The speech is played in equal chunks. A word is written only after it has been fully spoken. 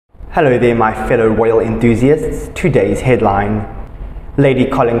Hello there my fellow royal enthusiasts. Today's headline: Lady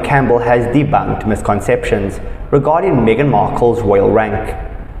Colin Campbell has debunked misconceptions regarding Meghan Markle's royal rank.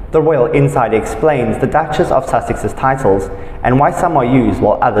 The Royal Insider explains the Duchess of Sussex's titles and why some are used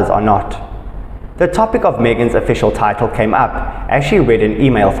while others are not. The topic of Meghan's official title came up as she read an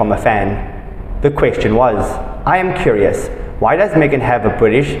email from a fan. The question was, "I am curious, why does Meghan have a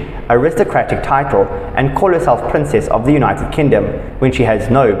British aristocratic title and call herself Princess of the United Kingdom when she has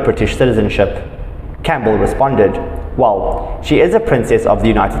no British citizenship?" Campbell responded, "Well, she is a Princess of the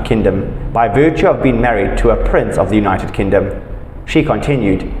United Kingdom by virtue of being married to a Prince of the United Kingdom." She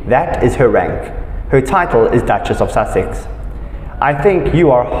continued, "That is her rank. Her title is Duchess of Sussex." I think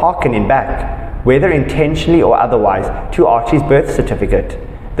you are hearkening back, whether intentionally or otherwise, to Archie's birth certificate.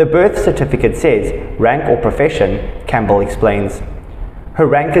 The birth certificate says rank or profession, Campbell explains. Her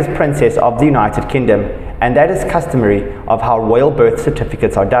rank is Princess of the United Kingdom, and that is customary of how royal birth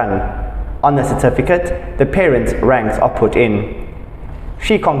certificates are done. On the certificate, the parents' ranks are put in.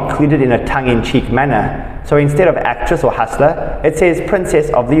 She concluded in a tongue-in-cheek manner, so instead of actress or hustler, it says Princess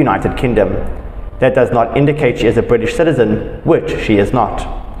of the United Kingdom. That does not indicate she is a British citizen, which she is not.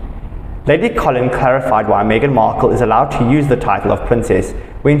 Lady Colin clarified why Meghan Markle is allowed to use the title of Princess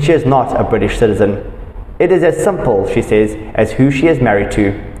when she is not a British citizen. It is as simple, she says, as who she is married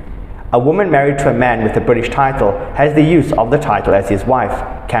to. A woman married to a man with a British title has the use of the title as his wife,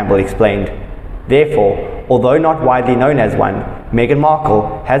 Campbell explained. Therefore, although not widely known as one, Meghan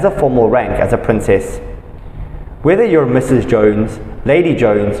Markle has a formal rank as a princess. Whether you're Mrs. Jones, Lady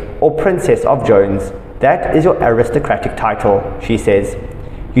Jones, or Princess of Jones, that is your aristocratic title, she says.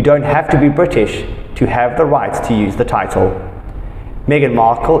 You don't have to be British to have the right to use the title. Meghan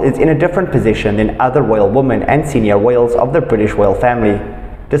Markle is in a different position than other royal women and senior royals of the British royal family.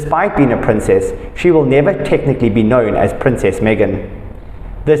 Despite being a princess, she will never technically be known as Princess Meghan.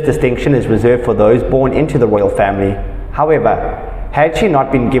 This distinction is reserved for those born into the royal family. However, had she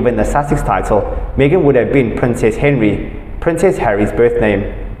not been given the Sussex title, Meghan would have been Princess Henry, Princess Harry's birth name.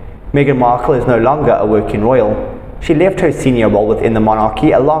 Meghan Markle is no longer a working royal. She left her senior role within the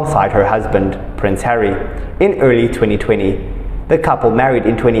monarchy alongside her husband, Prince Harry, in early 2020. The couple married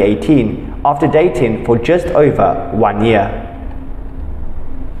in 2018 after dating for just over 1 year.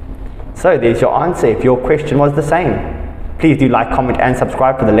 So there's your answer if your question was the same. Please do like, comment and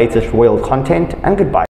subscribe for the latest royal content, and goodbye.